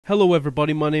Hello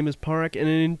everybody, my name is Pyrac, and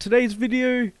in today's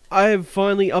video, I have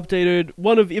finally updated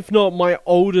one of, if not my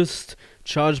oldest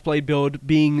charge blade build,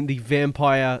 being the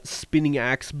vampire spinning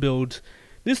axe build.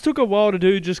 This took a while to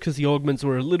do just because the augments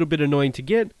were a little bit annoying to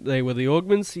get. They were the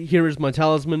augments. Here is my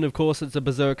talisman. Of course, it's a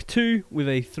berserk 2 with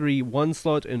a 3-1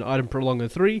 slot and item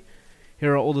prolonger 3.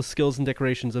 Here are all the skills and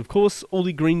decorations. Of course, all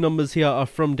the green numbers here are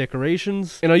from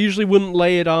decorations. And I usually wouldn't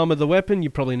layered armor the weapon, you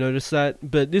probably noticed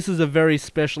that. But this is a very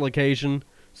special occasion,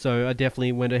 so I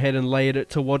definitely went ahead and layered it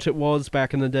to what it was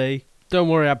back in the day. Don't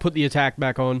worry, I put the attack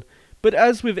back on. But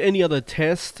as with any other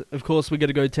test, of course we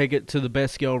gotta go take it to the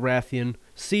best girl Rathian.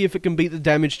 See if it can beat the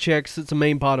damage checks. It's the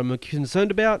main part I'm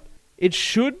concerned about. It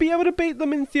should be able to beat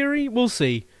them in theory, we'll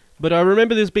see. But I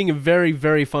remember this being a very,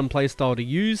 very fun playstyle to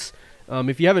use.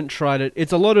 If you haven't tried it,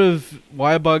 it's a lot of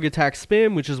wire bug attack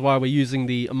spam, which is why we're using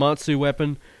the Amatsu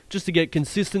weapon, just to get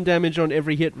consistent damage on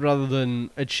every hit rather than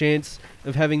a chance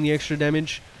of having the extra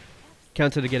damage.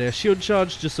 Counter to get our shield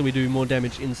charge, just so we do more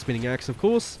damage in spinning axe, of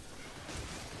course.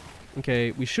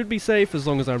 Okay, we should be safe as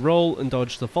long as I roll and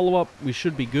dodge the follow-up. We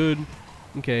should be good.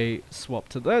 Okay, swap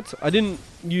to that. I didn't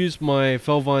use my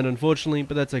Felvine, unfortunately,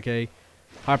 but that's okay.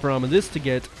 Hyper armor this to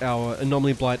get our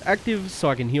Anomaly Blight active, so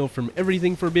I can heal from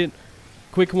everything for a bit.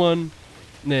 Quick one,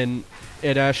 and then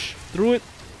air dash through it.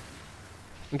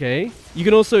 Okay, you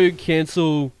can also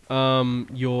cancel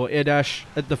your air dash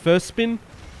at the first spin.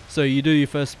 So you do your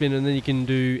first spin and then you can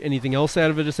do anything else out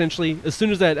of it essentially. As soon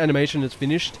as that animation is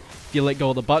finished, if you let go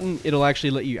of the button, it'll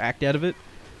actually let you act out of it.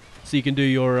 So you can do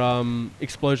your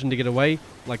explosion to get away,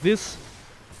 like this,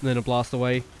 and then a blast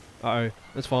away. Uh-oh,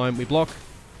 that's fine, we block.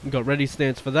 We've got ready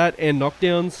stance for that and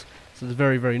knockdowns, so it's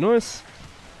very, very nice.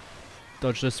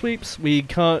 Dodge those sweeps. We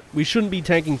shouldn't be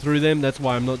tanking through them, that's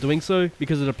why I'm not doing so,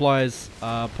 because it applies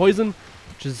poison,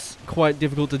 which is quite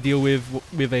difficult to deal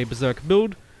with a berserk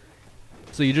build.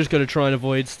 So you just got to try and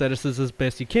avoid statuses as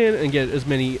best you can and get as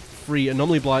many free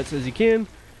anomaly blights as you can.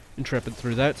 Intrepid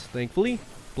through that, thankfully.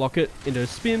 Block it into a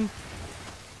spin.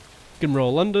 Can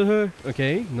roll under her.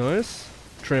 Okay, nice.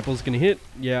 Trample's gonna hit.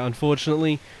 Yeah,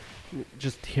 unfortunately,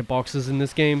 just hitboxes in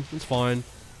this game. It's fine.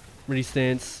 Ready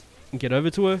stance and get over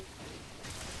to her.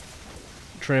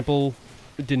 Trample.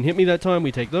 It didn't hit me that time.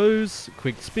 We take those.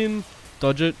 Quick spin.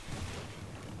 Dodge it.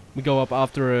 We go up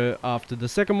after the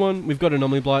second one. We've got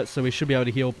Anomaly Blight, so we should be able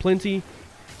to heal plenty.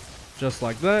 Just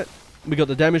like that. We got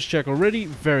the damage check already.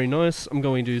 Very nice. I'm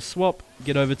going to swap.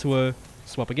 Get over to her.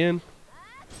 Swap again.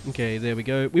 Okay, there we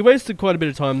go. We wasted quite a bit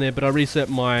of time there, but I reset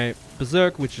my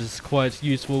Berserk, which is quite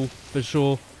useful for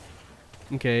sure.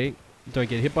 Okay, don't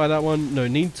get hit by that one. No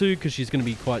need to, because she's going to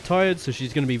be quite tired, so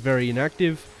she's going to be very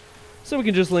inactive. So we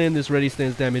can just land this ready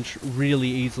stance damage really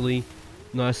easily.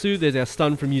 Nice, there's our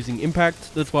stun from using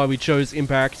impact. That's why we chose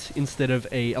impact instead of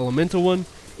a elemental one.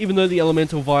 Even though the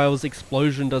elemental vial's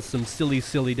explosion does some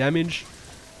silly damage,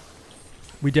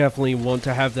 we definitely want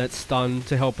to have that stun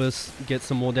to help us get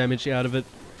some more damage out of it.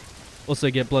 Also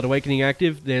get Blood Awakening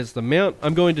active. There's the mount.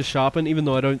 I'm going to sharpen, even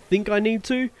though I don't think I need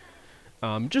to.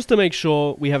 Just to make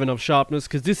sure we have enough sharpness,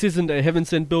 because this isn't a Heaven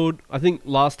Sent build. I think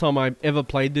last time I ever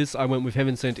played this, I went with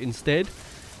Heaven Sent instead.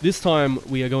 This time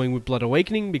we are going with Blood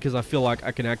Awakening because I feel like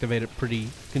I can activate it pretty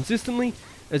consistently.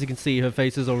 As you can see, her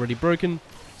face is already broken,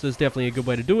 so it's definitely a good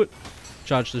way to do it.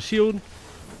 Charge the shield.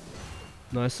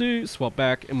 Nice, swap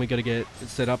back, and we got to get it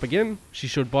set up again. She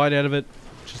should bite out of it,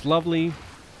 which is lovely.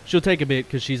 She'll take a bit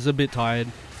because she's a bit tired.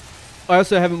 I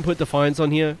also haven't put Defiance on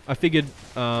here. I figured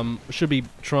I should be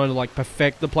trying to like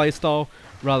perfect the playstyle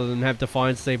rather than have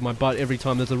Defiance save my butt every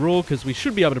time there's a roar, because we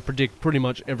should be able to predict pretty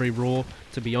much every roar,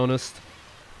 to be honest.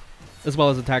 As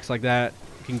well as attacks like that,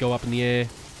 you can go up in the air.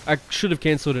 I should have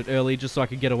cancelled it early just so I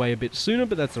could get away a bit sooner,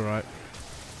 but that's alright.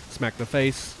 Smack the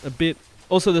face a bit.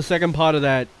 Also, the second part of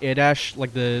that air dash,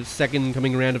 like the second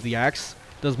coming around of the axe,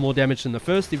 does more damage than the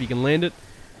first if you can land it.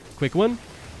 Quick one.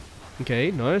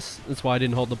 Okay, nice. That's why I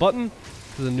didn't hold the button,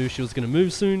 because I knew she was going to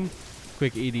move soon.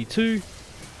 Quick ED2.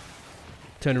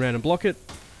 Turn around and block it.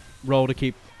 Roll to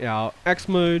keep our axe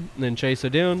mode, and then chase her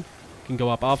down. Can go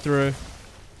up after her.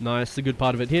 Nice, the good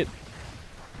part of it hit.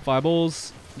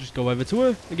 Fireballs, just go over to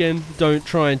her. Again, don't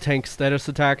try and tank status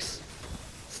attacks.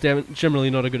 It's generally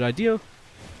not a good idea.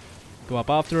 Go up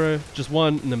after her, just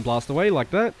one, and then blast away like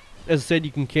that. As I said,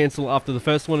 you can cancel after the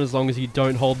first one as long as you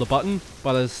don't hold the button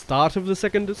by the start of the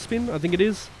second spin, I think it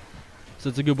is. So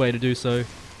it's a good way to do so.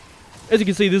 As you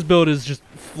can see, this build is just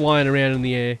flying around in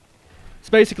the air. It's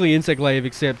basically Insect Glaive,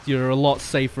 except you're a lot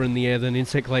safer in the air than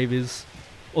Insect Glaive is.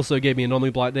 Also gave me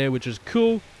Anomaly Blight there, which is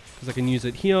cool, because I can use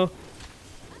it here.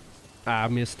 Ah,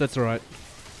 missed. That's alright.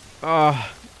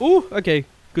 Ooh, okay.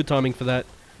 Good timing for that.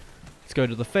 Let's go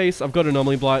to the face. I've got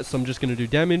Anomaly Blight, so I'm just going to do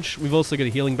damage. We've also got a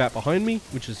healing bat behind me,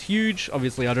 which is huge.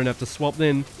 Obviously, I don't have to swap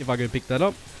then if I go pick that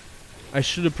up. I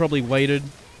should have probably waited.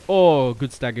 Oh,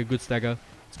 good stagger, good stagger.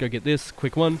 Let's go get this.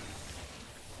 Quick one.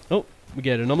 Oh, we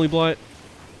get Anomaly Blight.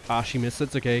 Ah, she missed.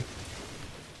 That's okay.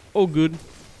 All good.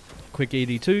 Quick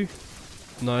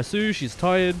ED2. Nice. Ooh, she's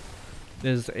tired.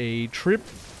 There's a trip.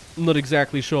 I'm not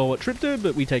exactly sure what tripped her,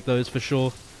 but we take those for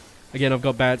sure. Again, I've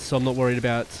got bats, so I'm not worried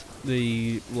about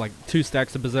the, like, 2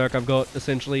 stacks of Berserk I've got,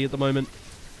 essentially, at the moment.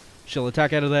 She'll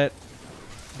attack out of that.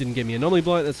 Didn't get me Anomaly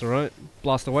Blight, that's alright.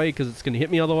 Blast away, because it's going to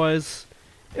hit me otherwise.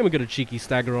 And we got a cheeky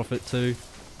stagger off it, too.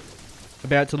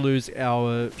 About to lose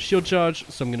our shield charge,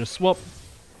 so I'm going to swap.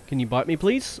 Can you bite me,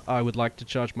 please? I would like to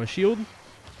charge my shield.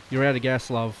 You're out of gas,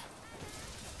 love.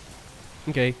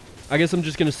 Okay. I guess I'm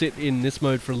just going to sit in this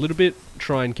mode for a little bit.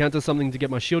 Try and counter something to get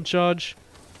my shield charge.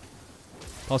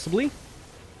 Possibly.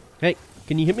 Hey,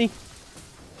 can you hit me?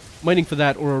 I'm waiting for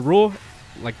that or a roar.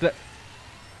 Like that.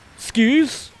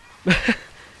 Excuse?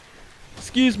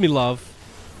 Excuse me, love.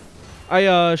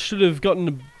 I should have gotten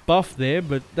a buff there,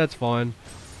 but that's fine.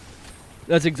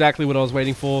 That's exactly what I was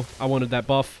waiting for. I wanted that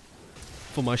buff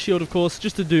for my shield, of course,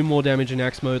 just to do more damage in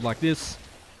axe mode like this.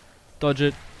 Dodge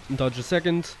it and dodge a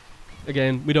second.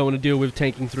 Again, we don't want to deal with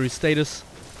tanking through status.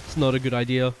 It's not a good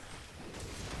idea.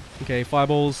 Okay,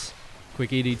 fireballs.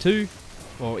 Quick ED2.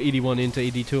 Or ED1 into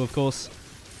ED2, of course.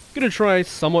 Gonna try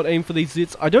somewhat aim for these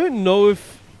zits. I don't know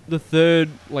if the third,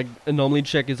 like, anomaly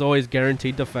check is always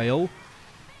guaranteed to fail.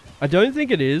 I don't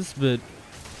think it is, but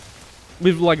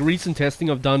with, like, recent testing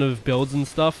I've done of builds and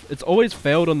stuff, it's always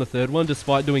failed on the third one,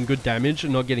 despite doing good damage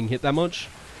and not getting hit that much.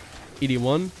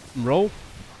 ED1, and roll.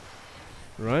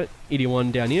 Right,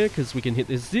 ED1 down here, because we can hit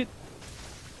this zit.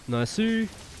 Nice-oo.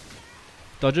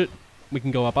 Dodge it. We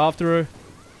can go up after her.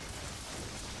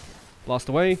 Blast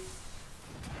away.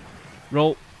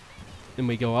 Roll. And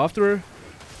we go after her.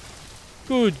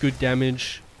 Good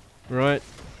damage. Right.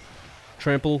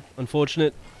 Trample,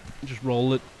 unfortunate. Just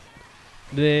roll it.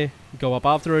 There. Go up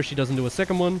after her. She doesn't do a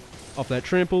second one. Off that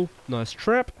trample. Nice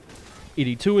trap.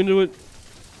 ED2 into it.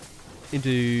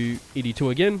 Into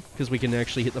ED2 again, because we can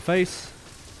actually hit the face.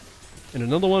 And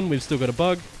another one, we've still got a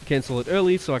bug. Cancel it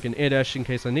early so I can air dash in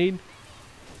case I need.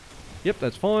 Yep,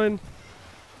 that's fine.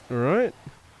 Alright.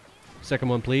 Second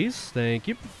one, please. Thank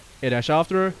you. Air dash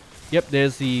after her. Yep,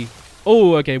 there's the...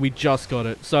 Oh, okay, we just got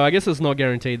it. So I guess it's not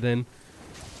guaranteed then.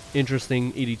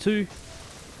 Interesting, ED2.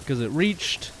 Because it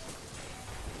reached.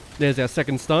 There's our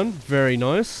second stun. Very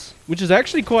nice. Which is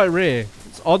actually quite rare.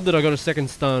 It's odd that I got a second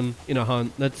stun in a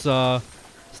hunt. That's,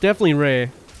 it's definitely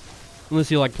rare. Unless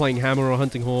you're like playing Hammer or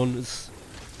Hunting Horn. It's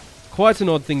quite an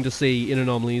odd thing to see in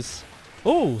anomalies.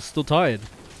 Oh, still tired.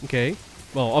 Okay.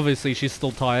 Well, obviously she's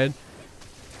still tired.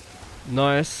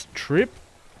 Nice trip.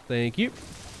 Thank you.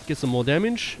 Get some more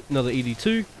damage. Another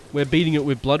ED2. We're beating it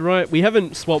with Blood Riot. We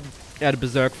haven't swapped out of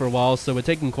Berserk for a while, so we're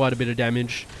taking quite a bit of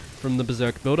damage from the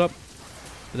Berserk build-up.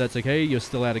 But that's okay. You're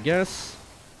still out of gas.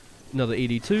 Another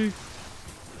ED2.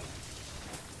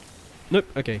 Nope.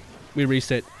 Okay. We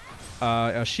reset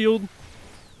our shield.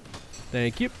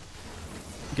 Thank you.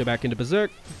 Go back into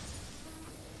Berserk.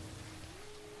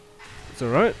 It's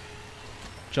alright.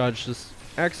 Charge this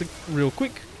axe real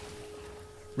quick.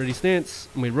 Ready stance.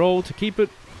 And we roll to keep it.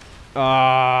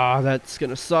 Ah, that's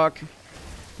gonna suck.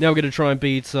 Now we're gonna try and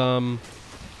beat,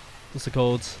 what's it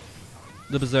called?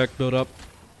 The Berserk build up.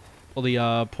 Or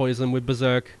the poison with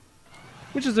Berserk.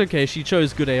 Which is okay. She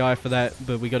chose good AI for that,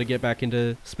 but we gotta get back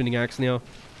into spinning axe now.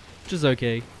 Which is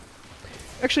okay.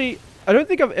 Actually, I don't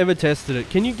think I've ever tested it.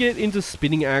 Can you get into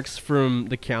spinning axe from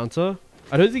the counter?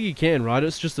 I don't think you can, right?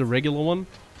 It's just a regular one.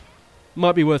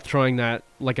 Might be worth trying that.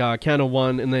 Like counter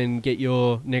 1 and then get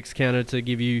your next counter to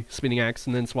give you spinning axe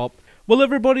and then swap. Well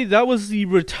everybody, that was the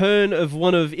return of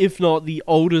one of, if not the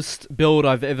oldest build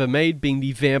I've ever made, being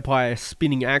the Vampire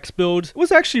Spinning Axe build. It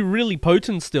was actually really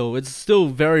potent still. It's still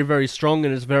very, very strong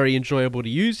and it's very enjoyable to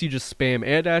use. You just spam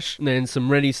air dash and then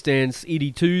some ready stance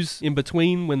ED2s in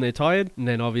between when they're tired. And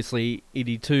then obviously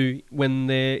ED2 when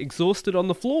they're exhausted on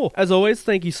the floor. As always,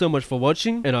 thank you so much for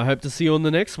watching and I hope to see you on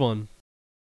the next one.